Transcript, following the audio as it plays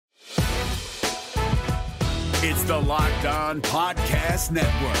It's the Locked On Podcast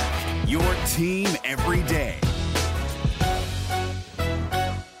Network, your team every day.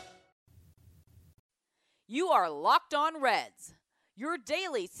 You are Locked On Reds, your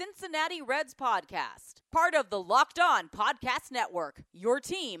daily Cincinnati Reds podcast. Part of the Locked On Podcast Network, your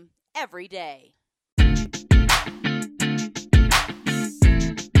team every day.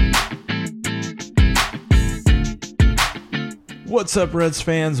 What's up, Reds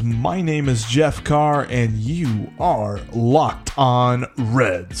fans? My name is Jeff Carr, and you are Locked On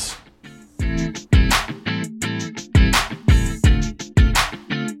Reds. And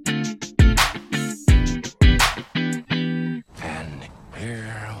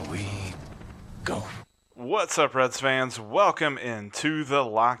here we go. What's up, Reds fans? Welcome into the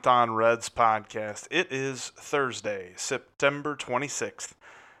Locked On Reds podcast. It is Thursday, September 26th.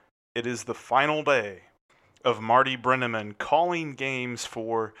 It is the final day of Marty Brenneman calling games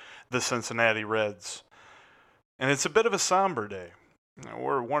for the Cincinnati Reds. And it's a bit of a somber day.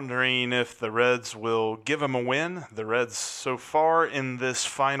 We're wondering if the Reds will give him a win. The Reds so far in this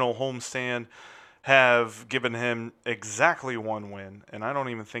final homestand have given him exactly one win, and I don't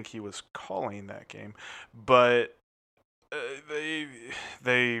even think he was calling that game. But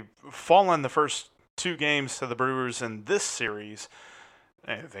they fallen the first two games to the Brewers in this series.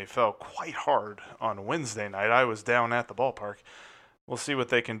 They fell quite hard on Wednesday night. I was down at the ballpark. We'll see what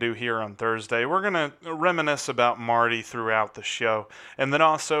they can do here on Thursday. We're going to reminisce about Marty throughout the show. And then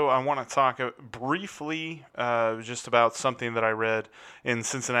also I want to talk briefly just about something that I read in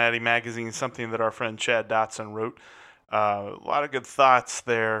Cincinnati Magazine, something that our friend Chad Dotson wrote. A lot of good thoughts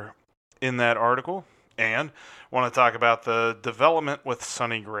there in that article. And want to talk about the development with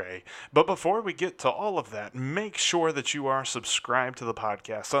Sonny Gray. But before we get to all of that, make sure that you are subscribed to the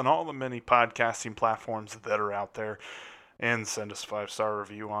podcast on all the many podcasting platforms that are out there. And send us a 5-star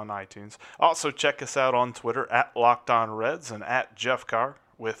review on iTunes. Also, check us out on Twitter at Locked On Reds and at Jeff Carr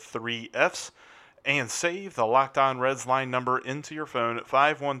with 3 Fs. And save the Locked On Reds line number into your phone at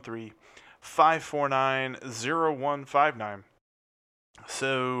 513-549-0159.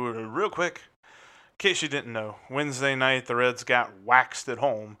 So, real quick, in case you didn't know, Wednesday night the Reds got waxed at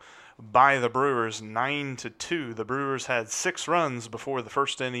home by the Brewers 9-2. The Brewers had 6 runs before the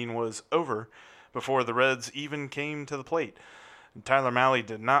first inning was over, before the Reds even came to the plate. Tyler Mahle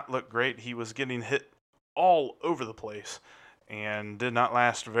did not look great. He was getting hit all over the place and did not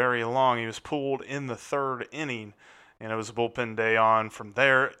last very long. He was pulled in the third inning, and it was a bullpen day on from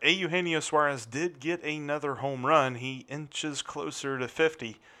there. Eugenio Suarez did get another home run. He inches closer to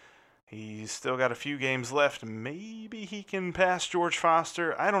 50. He's still got a few games left. Maybe he can pass George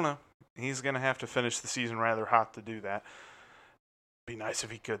Foster. I don't know. He's going to have to finish the season rather hot to do that. Be nice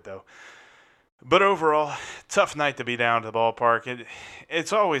if he could, though. But overall, tough night to be down to the ballpark.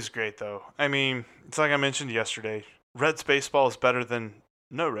 It's always great, though. I mean, it's like I mentioned yesterday. Reds baseball is better than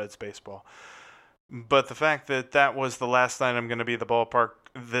no Reds baseball. But the fact that that was the last night I'm going to be at the ballpark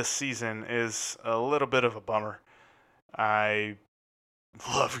this season is a little bit of a bummer. I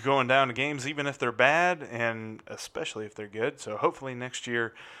love going down to games, even if they're bad, and especially if they're good. So hopefully next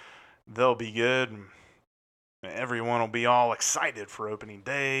year they'll be good. Everyone will be all excited for opening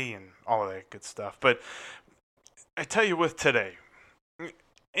day and all of that good stuff. But I tell you with today,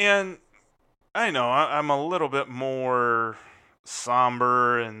 and I know I'm a little bit more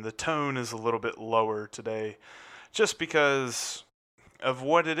somber and the tone is a little bit lower today just because of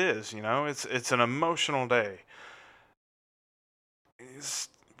what it is, you know. It's an emotional day. It's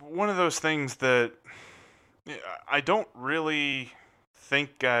one of those things that I don't really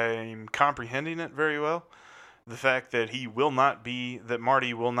think I'm comprehending it very well. The fact that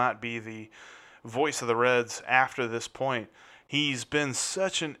Marty will not be the voice of the Reds after this point. He's been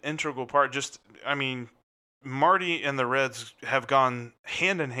such an integral part. Marty and the Reds have gone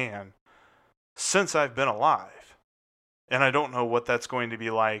hand in hand since I've been alive. And I don't know what that's going to be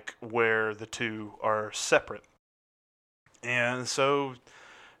like where the two are separate. And so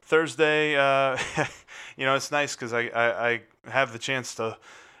Thursday, it's nice because I have the chance to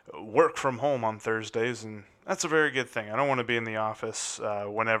work from home on Thursdays, and that's a very good thing. I don't want to be in the office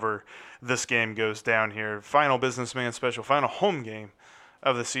whenever this game goes down here. Final businessman special, final home game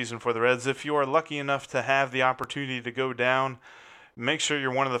of the season for the Reds. If you are lucky enough to have the opportunity to go down, make sure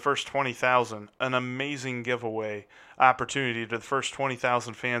you're one of the first 20,000. An amazing giveaway opportunity to the first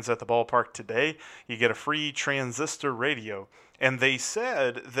 20,000 fans at the ballpark today. You get a free transistor radio. And they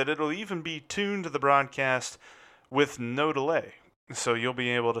said that it'll even be tuned to the broadcast with no delay. So you'll be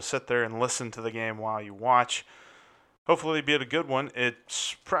able to sit there and listen to the game while you watch. Hopefully it'll be a good one.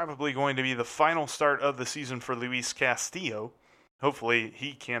 It's probably going to be the final start of the season for Luis Castillo, hopefully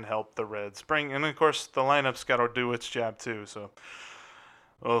he can help the Reds bring. And of course, the lineup's got to do its job too. So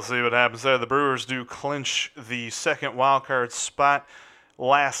we'll see what happens there. The Brewers do clinch the second wild card spot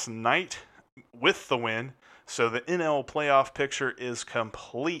last night with the win. So the NL playoff picture is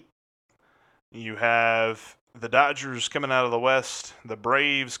complete. You have the Dodgers coming out of the West, the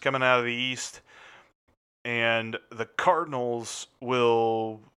Braves coming out of the East, and the Cardinals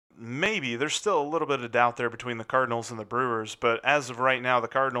will maybe, there's still a little bit of doubt there between the Cardinals and the Brewers, but as of right now, the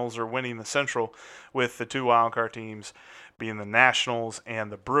Cardinals are winning the Central with the two wildcard teams being the Nationals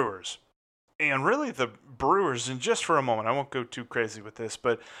and the Brewers. And really the Brewers, and just for a moment, I won't go too crazy with this,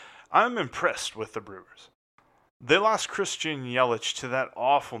 but I'm impressed with the Brewers. They lost Christian Yelich to that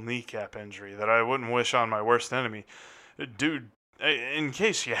awful kneecap injury that I wouldn't wish on my worst enemy. Dude, in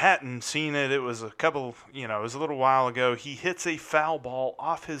case you hadn't seen it, it was it was a little while ago. He hits a foul ball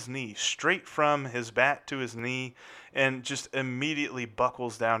off his knee, straight from his bat to his knee, and just immediately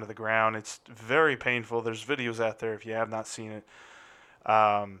buckles down to the ground. It's very painful. There's videos out there if you have not seen it.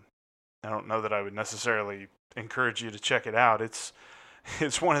 I don't know that I would necessarily encourage you to check it out. It's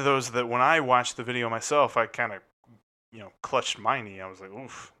one of those that when I watched the video myself, I kind of clutched my knee. I was like,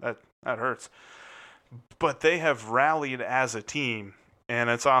 oof, that hurts. But they have rallied as a team, and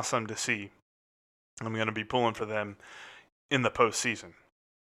it's awesome to see. I'm going to be pulling for them in the postseason.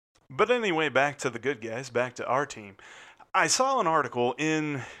 But anyway, back to the good guys, back to our team. I saw an article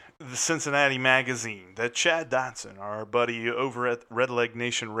in the Cincinnati Magazine that Chad Dotson, our buddy over at Redleg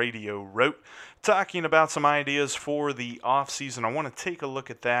Nation Radio, wrote, talking about some ideas for the offseason. I want to take a look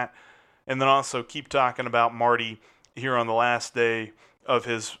at that, and then also keep talking about Marty here on the last day of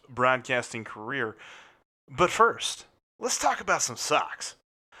his broadcasting career. But first, let's talk about some socks.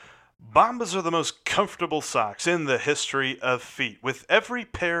 Bombas are the most comfortable socks in the history of feet. With every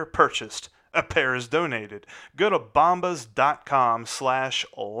pair purchased, a pair is donated. Go to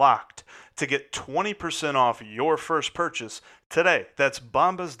bombas.com/locked to get 20% off your first purchase today. That's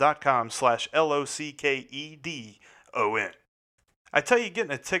bombas.com/LOCKEDON. I tell you,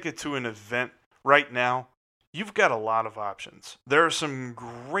 getting a ticket to an event right now, you've got a lot of options. There are some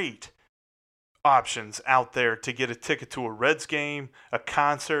great options out there to get a ticket to a Reds game, a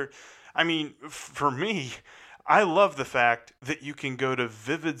concert. I mean, for me, I love the fact that you can go to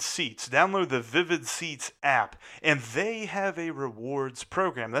Vivid Seats, download the Vivid Seats app, and they have a rewards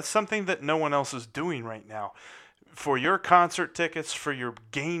program. That's something that no one else is doing right now. For your concert tickets, for your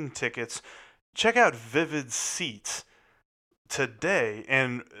game tickets, check out Vivid Seats today,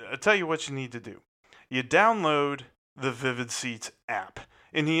 and I'll tell you what you need to do. You download the Vivid Seats app,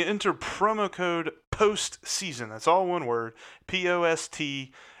 and you enter promo code POSTSEASON. That's all one word,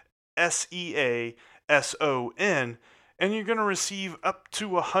 POSTSEASON, and you're going to receive up to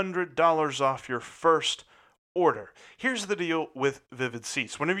 $100 off your first order. Here's the deal with Vivid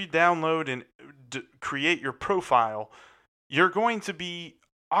Seats. Whenever you download and create your profile, you're going to be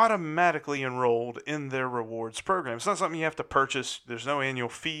automatically enrolled in their rewards program. It's not something you have to purchase. There's no annual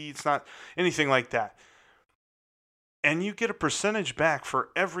fee. It's not anything like that. And you get a percentage back for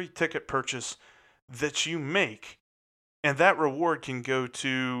every ticket purchase that you make. And that reward can go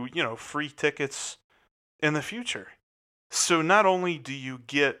to, free tickets in the future. So not only do you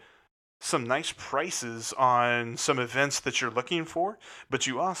get some nice prices on some events that you're looking for, but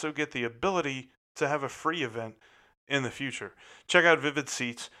you also get the ability to have a free event in the future. Check out Vivid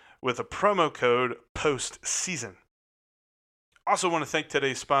Seats with a promo code POSTSEASON. Also want to thank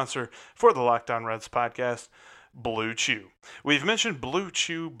today's sponsor for the Locked On Reds podcast, Blue Chew. We've mentioned Blue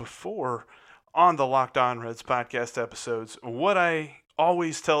Chew before on the Locked On Reds podcast episodes. What I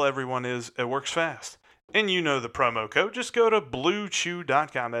always tell everyone is it works fast. And you know the promo code. Just go to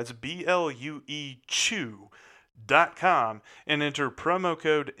bluechew.com. That's BLUE Chew.com and enter promo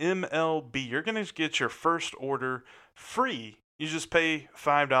code MLB. You're going to get your first order free. You just pay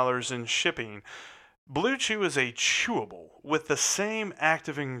 $5 in shipping. Blue Chew is a chewable with the same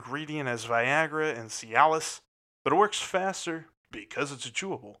active ingredient as Viagra and Cialis, but it works faster because it's a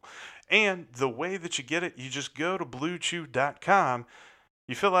chewable. And the way that you get it, you just go to bluechew.com,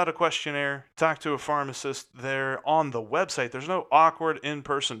 you fill out a questionnaire, talk to a pharmacist there on the website. There's no awkward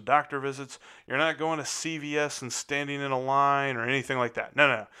in-person doctor visits. You're not going to CVS and standing in a line or anything like that.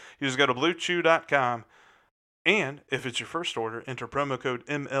 No. You just go to bluechew.com, and if it's your first order, enter promo code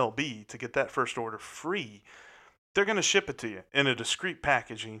MLB to get that first order free. They're going to ship it to you in a discreet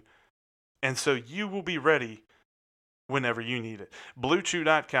packaging, and so you will be ready whenever you need it.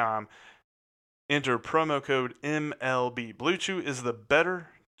 BlueChew.com, enter promo code MLB. Blue Chew is the better,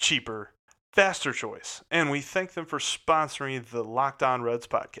 cheaper, faster choice, and we thank them for sponsoring the Locked On Reds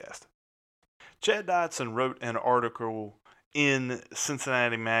podcast. Chad Dotson wrote an article in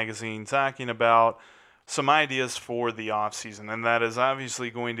Cincinnati Magazine talking about some ideas for the offseason, and that is obviously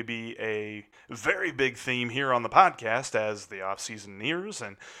going to be a very big theme here on the podcast as the offseason nears,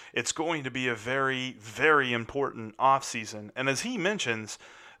 and it's going to be a very, very important offseason. And as he mentions,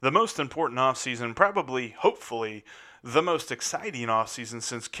 the most important offseason, probably, hopefully, the most exciting offseason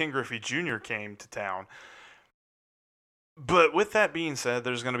since Ken Griffey Jr. came to town. But with that being said,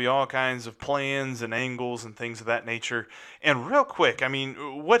 there's going to be all kinds of plans and angles and things of that nature. And real quick, I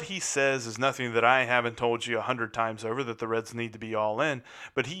mean, what he says is nothing that I haven't told you 100 times over, that the Reds need to be all in.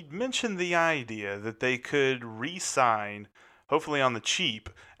 But he mentioned the idea that they could re-sign, hopefully on the cheap,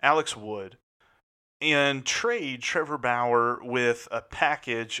 Alex Wood, and trade Trevor Bauer with a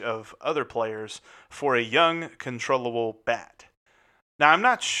package of other players for a young, controllable bat. Now, I'm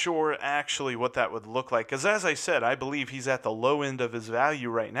not sure actually what that would look like, because as I said, I believe he's at the low end of his value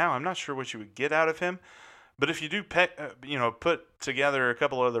right now. I'm not sure what you would get out of him, but if you do put together a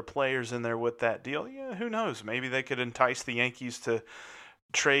couple other players in there with that deal, yeah, who knows? Maybe they could entice the Yankees to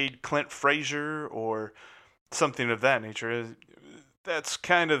trade Clint Frazier or something of that nature. That's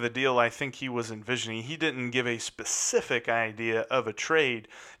kind of the deal I think he was envisioning. He didn't give a specific idea of a trade,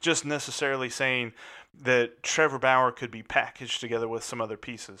 just necessarily saying that Trevor Bauer could be packaged together with some other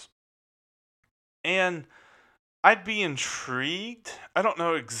pieces. And I'd be intrigued. I don't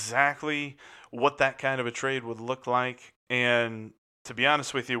know exactly what that kind of a trade would look like. And to be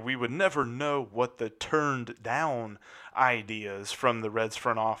honest with you, we would never know what the turned down ideas from the Reds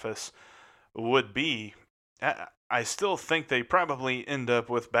front office would be. I still think they probably end up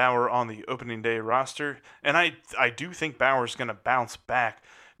with Bauer on the opening day roster. And I do think Bauer's going to bounce back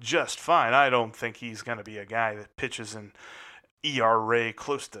just fine. I don't think he's going to be a guy that pitches an ERA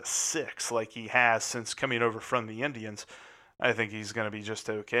close to 6 like he has since coming over from the Indians. I think he's going to be just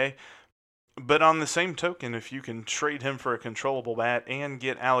okay. But on the same token, if you can trade him for a controllable bat and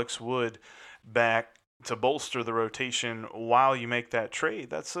get Alex Wood back to bolster the rotation while you make that trade,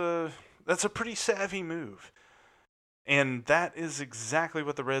 that's a pretty savvy move. And that is exactly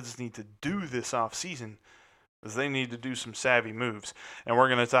what the Reds need to do this offseason, is they need to do some savvy moves. And we're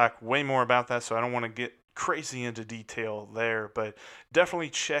going to talk way more about that, so I don't want to get crazy into detail there, but definitely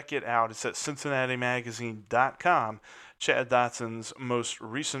check it out. It's at CincinnatiMagazine.com. Chad Dotson's most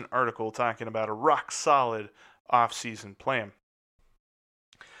recent article talking about a rock-solid offseason plan.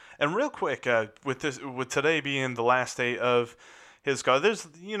 And real quick, with today being the last day of his call, there's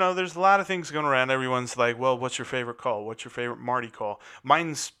a lot of things going around. Everyone's like, well, what's your favorite call? What's your favorite Marty call?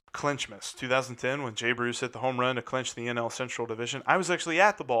 Mine's Clinchmas, 2010, when Jay Bruce hit the home run to clinch the NL Central Division. I was actually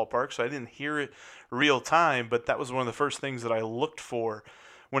at the ballpark, so I didn't hear it real time, but that was one of the first things that I looked for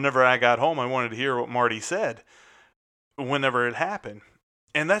whenever I got home. I wanted to hear what Marty said whenever it happened.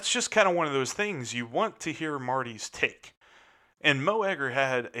 And that's just kind of one of those things. You want to hear Marty's take. And Mo Egger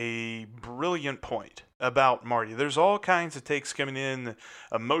had a brilliant point about Marty. There's all kinds of takes coming in,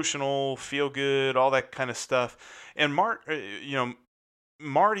 emotional, feel good, all that kind of stuff. And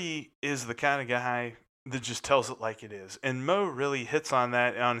Marty is the kind of guy that just tells it like it is. And Mo really hits on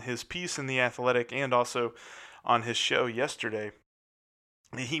that on his piece in The Athletic and also on his show yesterday.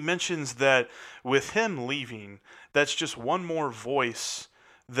 He mentions that with him leaving, that's just one more voice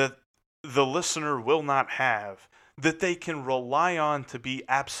that the listener will not have, that they can rely on to be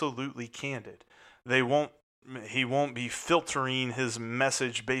absolutely candid. He won't be filtering his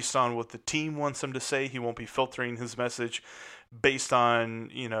message based on what the team wants him to say. He won't be filtering his message based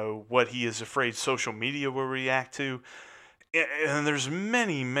on, what he is afraid social media will react to. And there's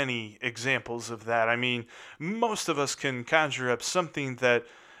many, many examples of that. I mean, most of us can conjure up a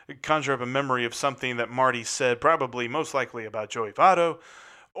memory of something that Marty said, probably most likely about Joey Votto,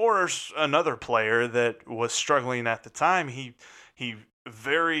 or another player that was struggling at the time. He's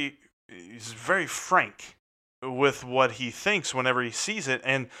very frank with what he thinks whenever he sees it,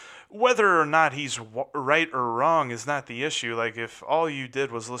 and whether or not he's right or wrong is not the issue. Like, if all you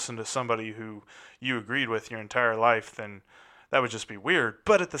did was listen to somebody who you agreed with your entire life, then that would just be weird.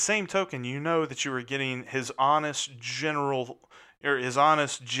 But at the same token, you know that you were getting his honest, genuine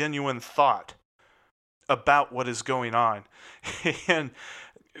thought about what is going on. And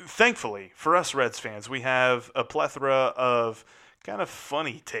thankfully, for us Reds fans, we have a plethora of kind of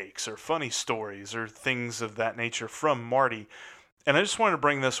funny takes or funny stories or things of that nature from Marty. And I just wanted to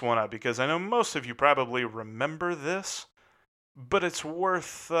bring this one up because I know most of you probably remember this, but it's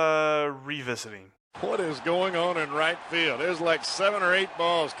worth revisiting. What is going on in right field? There's like 7 or 8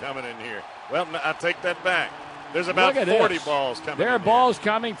 balls coming in here. Well, I take that back. There's about 40 balls coming in. There are balls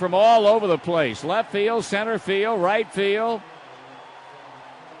coming from all over the place. Left field, center field, right field.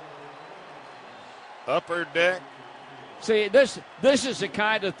 Upper deck, See, this is the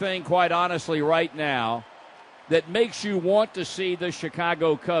kind of thing, quite honestly, right now, that makes you want to see the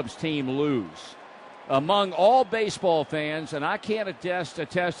Chicago Cubs team lose. Among all baseball fans, and I can't attest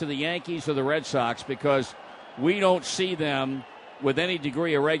to the Yankees or the Red Sox because we don't see them with any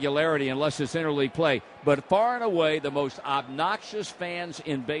degree of regularity unless it's interleague play. But far and away, the most obnoxious fans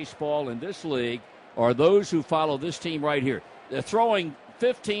in baseball in this league are those who follow this team right here. They're throwing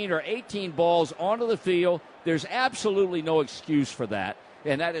 15 or 18 balls onto the field. There's absolutely no excuse for that.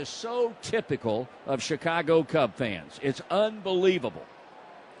 And that is so typical of Chicago Cub fans. It's unbelievable.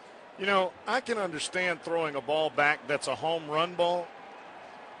 You know, I can understand throwing a ball back that's a home run ball,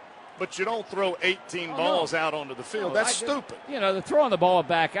 but you don't throw 18 balls out onto the field. That's stupid. You know, the throwing the ball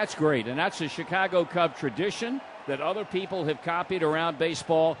back, that's great. And that's a Chicago Cub tradition that other people have copied around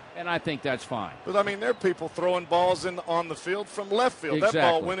baseball, and I think that's fine. But, I mean, there are people throwing balls on the field from left field. Exactly.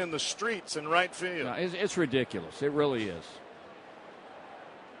 That ball went in the streets in right field. No, it's ridiculous. It really is.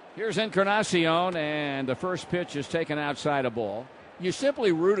 Here's Encarnacion, and the first pitch is taken outside a ball. You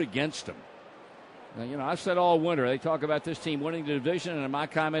simply root against them. Now, you know, I've said all winter, they talk about this team winning the division, and my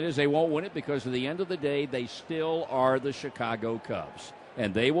comment is they won't win it because at the end of the day, they still are the Chicago Cubs.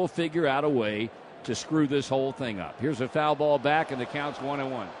 And they will figure out a way to screw this whole thing up. Here's a foul ball back, and the count's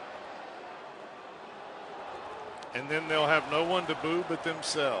 1-1. And then they'll have no one to boo but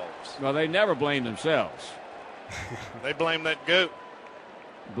themselves. Well, they never blame themselves. They blame that goat.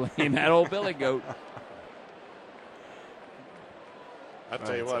 Blame that old Billy Goat. I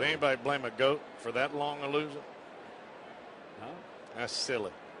tell you what, anybody blame a goat for that long a losing? No. That's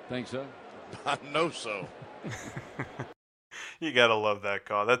silly. Think so? I know so. You gotta love that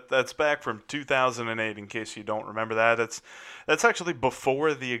call. That's back from 2008. In case you don't remember that, that's actually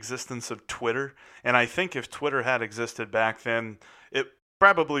before the existence of Twitter. And I think if Twitter had existed back then, it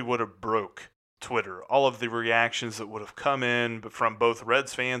probably would have broke Twitter. All of the reactions that would have come in from both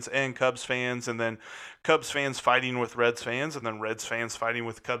Reds fans and Cubs fans, and then Cubs fans fighting with Reds fans, and then Reds fans fighting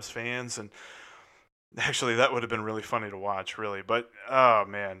with Cubs fans, and actually that would have been really funny to watch, really. But oh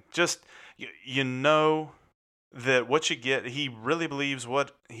man, just you know that what you get, he really believes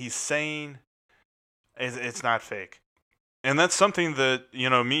what he's saying. It's not fake, and that's something that,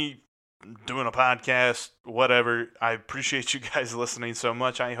 you know, me doing a podcast, whatever, I appreciate you guys listening so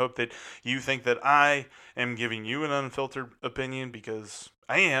much. I hope that you think that I am giving you an unfiltered opinion, because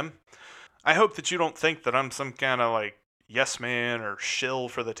I am. I hope that you don't think that I'm some kind of like yes man or shill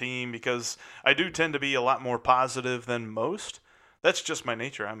for the team, because I do tend to be a lot more positive than most. That's just my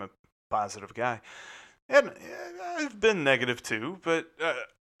nature. I'm a positive guy. And I've been negative too, but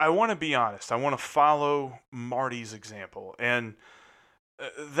I want to be honest. I want to follow Marty's example, and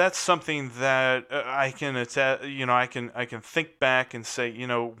that's something that I can attest. You know, I can think back and say, you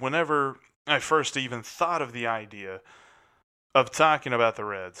know, whenever I first even thought of the idea of talking about the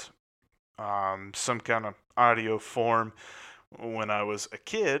Reds, some kind of audio form, when I was a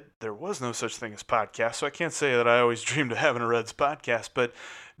kid, there was no such thing as podcast, so I can't say that I always dreamed of having a Reds podcast, but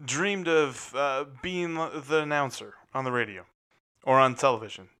dreamed of being the announcer on the radio or on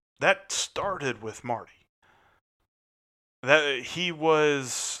television. That started with Marty. That he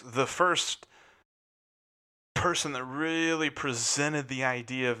was the first person that really presented the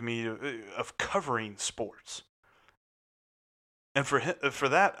idea of me of covering sports, and for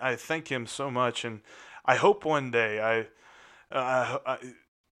that I thank him so much. And I hope one day I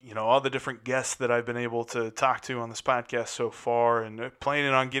you know, all the different guests that I've been able to talk to on this podcast so far, and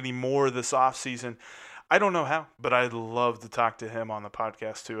planning on getting more this off season. I don't know how, but I'd love to talk to him on the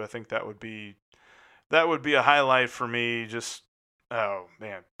podcast too. I think that would be a highlight for me. Just, oh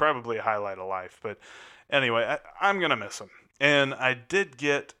man, probably a highlight of life. But anyway, I'm going to miss him. And I did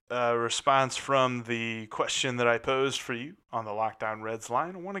get a response from the question that I posed for you on the Lockdown Reds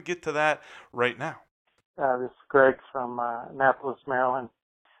line. I want to get to that right now. This is Greg from Annapolis, Maryland.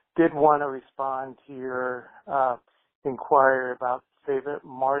 Did want to respond to your inquiry about favorite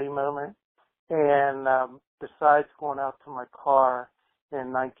Marty moment. And besides going out to my car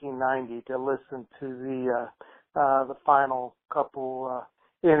in 1990 to listen to the final couple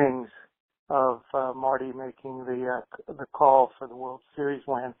innings of Marty making the call for the World Series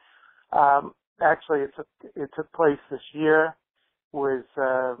win. Actually, it took place this year. Was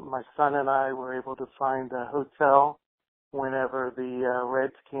my son and I were able to find a hotel whenever the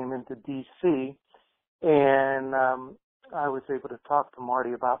Reds came into D.C., and I was able to talk to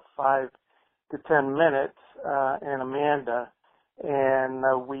Marty about 5 to 10 minutes, and Amanda, and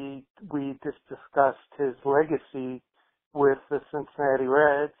we just discussed his legacy with the Cincinnati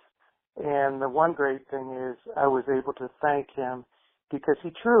Reds. And the one great thing is I was able to thank him because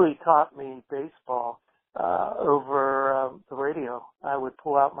he truly taught me baseball over the radio. I would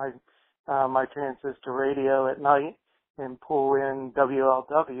pull out my transistor radio at night and pull in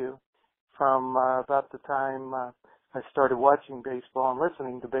WLW from about the time I started watching baseball and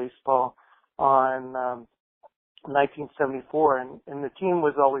listening to baseball on 1974, and the team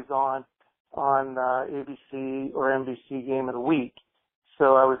was always on ABC or NBC Game of the Week,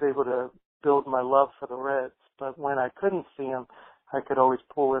 so I was able to build my love for the Reds. But when I couldn't see them, I could always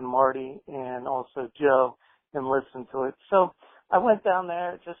pull in Marty and also Joe and listen to it. So I went down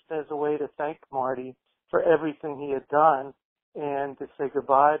there just as a way to thank Marty for everything he had done and to say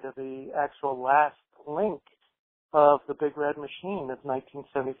goodbye to the actual last link of the Big Red Machine of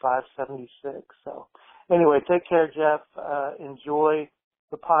 1975-76. So anyway, take care, Jeff. Enjoy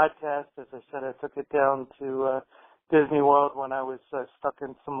the podcast. As I said, I took it down to Disney World when I was stuck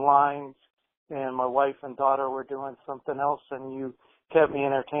in some lines, and my wife and daughter were doing something else, and you kept me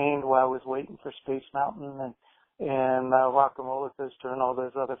entertained while I was waiting for Space Mountain and Rock and Roller Coaster and all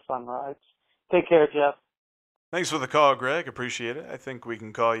those other fun rides. Take care, Jeff. Thanks for the call, Greg. Appreciate it. I think we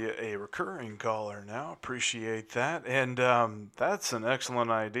can call you a recurring caller now. Appreciate that. And that's an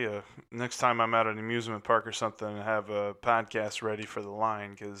excellent idea. Next time I'm at an amusement park or something, have a podcast ready for the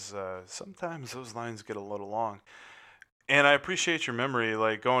line, because sometimes those lines get a little long. And I appreciate your memory,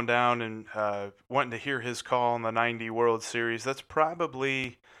 like going down and wanting to hear his call in the 90 World Series. That's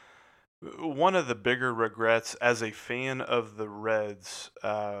probably one of the bigger regrets as a fan of the Reds.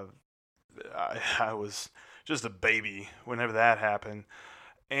 I was just a baby whenever that happened,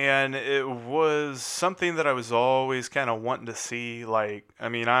 and it was something that I was always kind of wanting to see. Like, I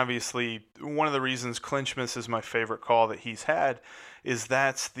mean, obviously one of the reasons Clinchmas is my favorite call that he's had is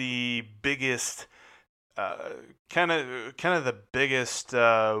that's the biggest kind of the biggest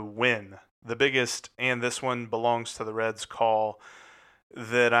win, the biggest, and this one belongs to the Reds call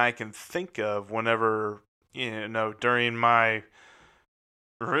that I can think of whenever, during my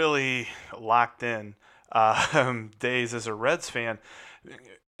really locked in days as a Reds fan.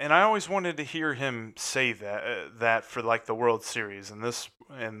 And I always wanted to hear him say that for like the World Series and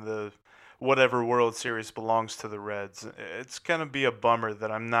the whatever World Series belongs to the Reds. It's going to be a bummer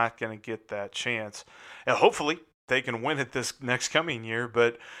that I'm not going to get that chance. And hopefully they can win it this next coming year,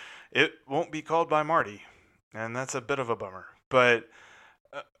 but it won't be called by Marty. And that's a bit of a bummer. But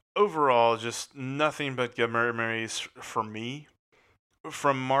overall, just nothing but good memories for me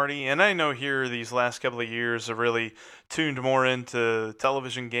from Marty. And I know here these last couple of years have really tuned more into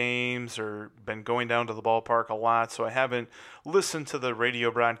television games or been going down to the ballpark a lot, so I haven't listened to the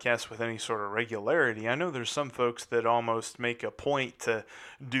radio broadcast with any sort of regularity. I know there's some folks that almost make a point to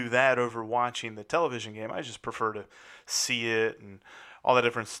do that over watching the television game. I just prefer to see it and all the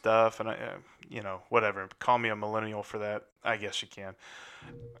different stuff, and whatever. Call me a millennial for that. I guess you can.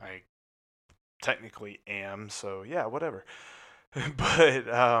 I technically am, so yeah, whatever.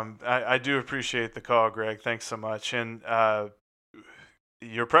 But I do appreciate the call, Greg. Thanks so much. And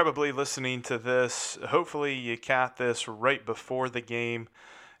you're probably listening to this. Hopefully you caught this right before the game.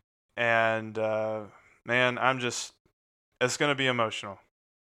 And, man, it's going to be emotional.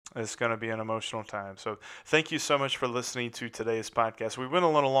 It's going to be an emotional time. So thank you so much for listening to today's podcast. We went a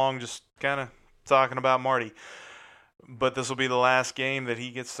little long just kind of talking about Marty. But this will be the last game that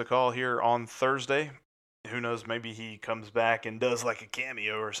he gets to call here on Thursday. Who knows, maybe he comes back and does like a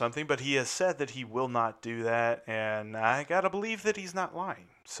cameo or something, but he has said that he will not do that, and I gotta believe that he's not lying.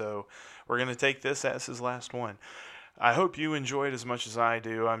 So we're going to take this as his last one. I hope you enjoyed as much as I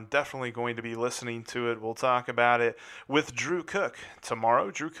do. I'm definitely going to be listening to it. We'll talk about it with Drew Cook tomorrow.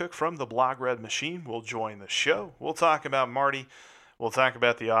 Drew Cook from the Blog Red Machine will join the show. We'll talk about Marty. We'll talk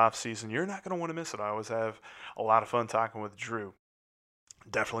about the off season. You're not going to want to miss it. I always have a lot of fun talking with Drew.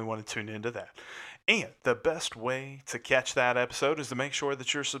 Definitely want to tune into that. And the best way to catch that episode is to make sure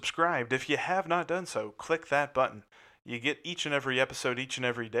that you're subscribed. If you have not done so, click that button. You get each and every episode each and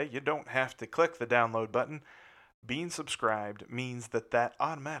every day. You don't have to click the download button. Being subscribed means that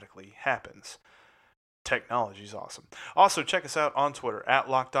automatically happens. Technology's awesome. Also, check us out on Twitter at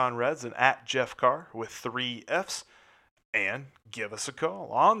LockedOnReds and at Jeff Carr with 3 Fs. And give us a call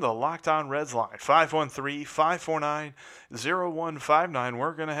on the Locked On Reds line, 513-549-0159.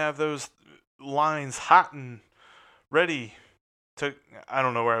 We're going to have those lines hot and ready to, I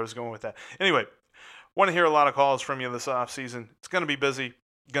don't know where I was going with that. Anyway, want to hear a lot of calls from you this offseason. It's going to be busy,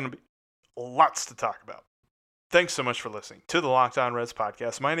 going to be lots to talk about. Thanks so much for listening to the Locked On Reds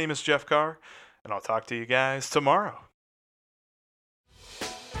podcast. My name is Jeff Carr, and I'll talk to you guys tomorrow.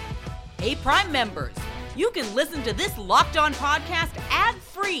 Hey, Prime members, you can listen to this Locked On podcast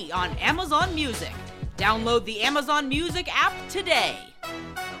ad-free on Amazon Music. Download the Amazon Music app today.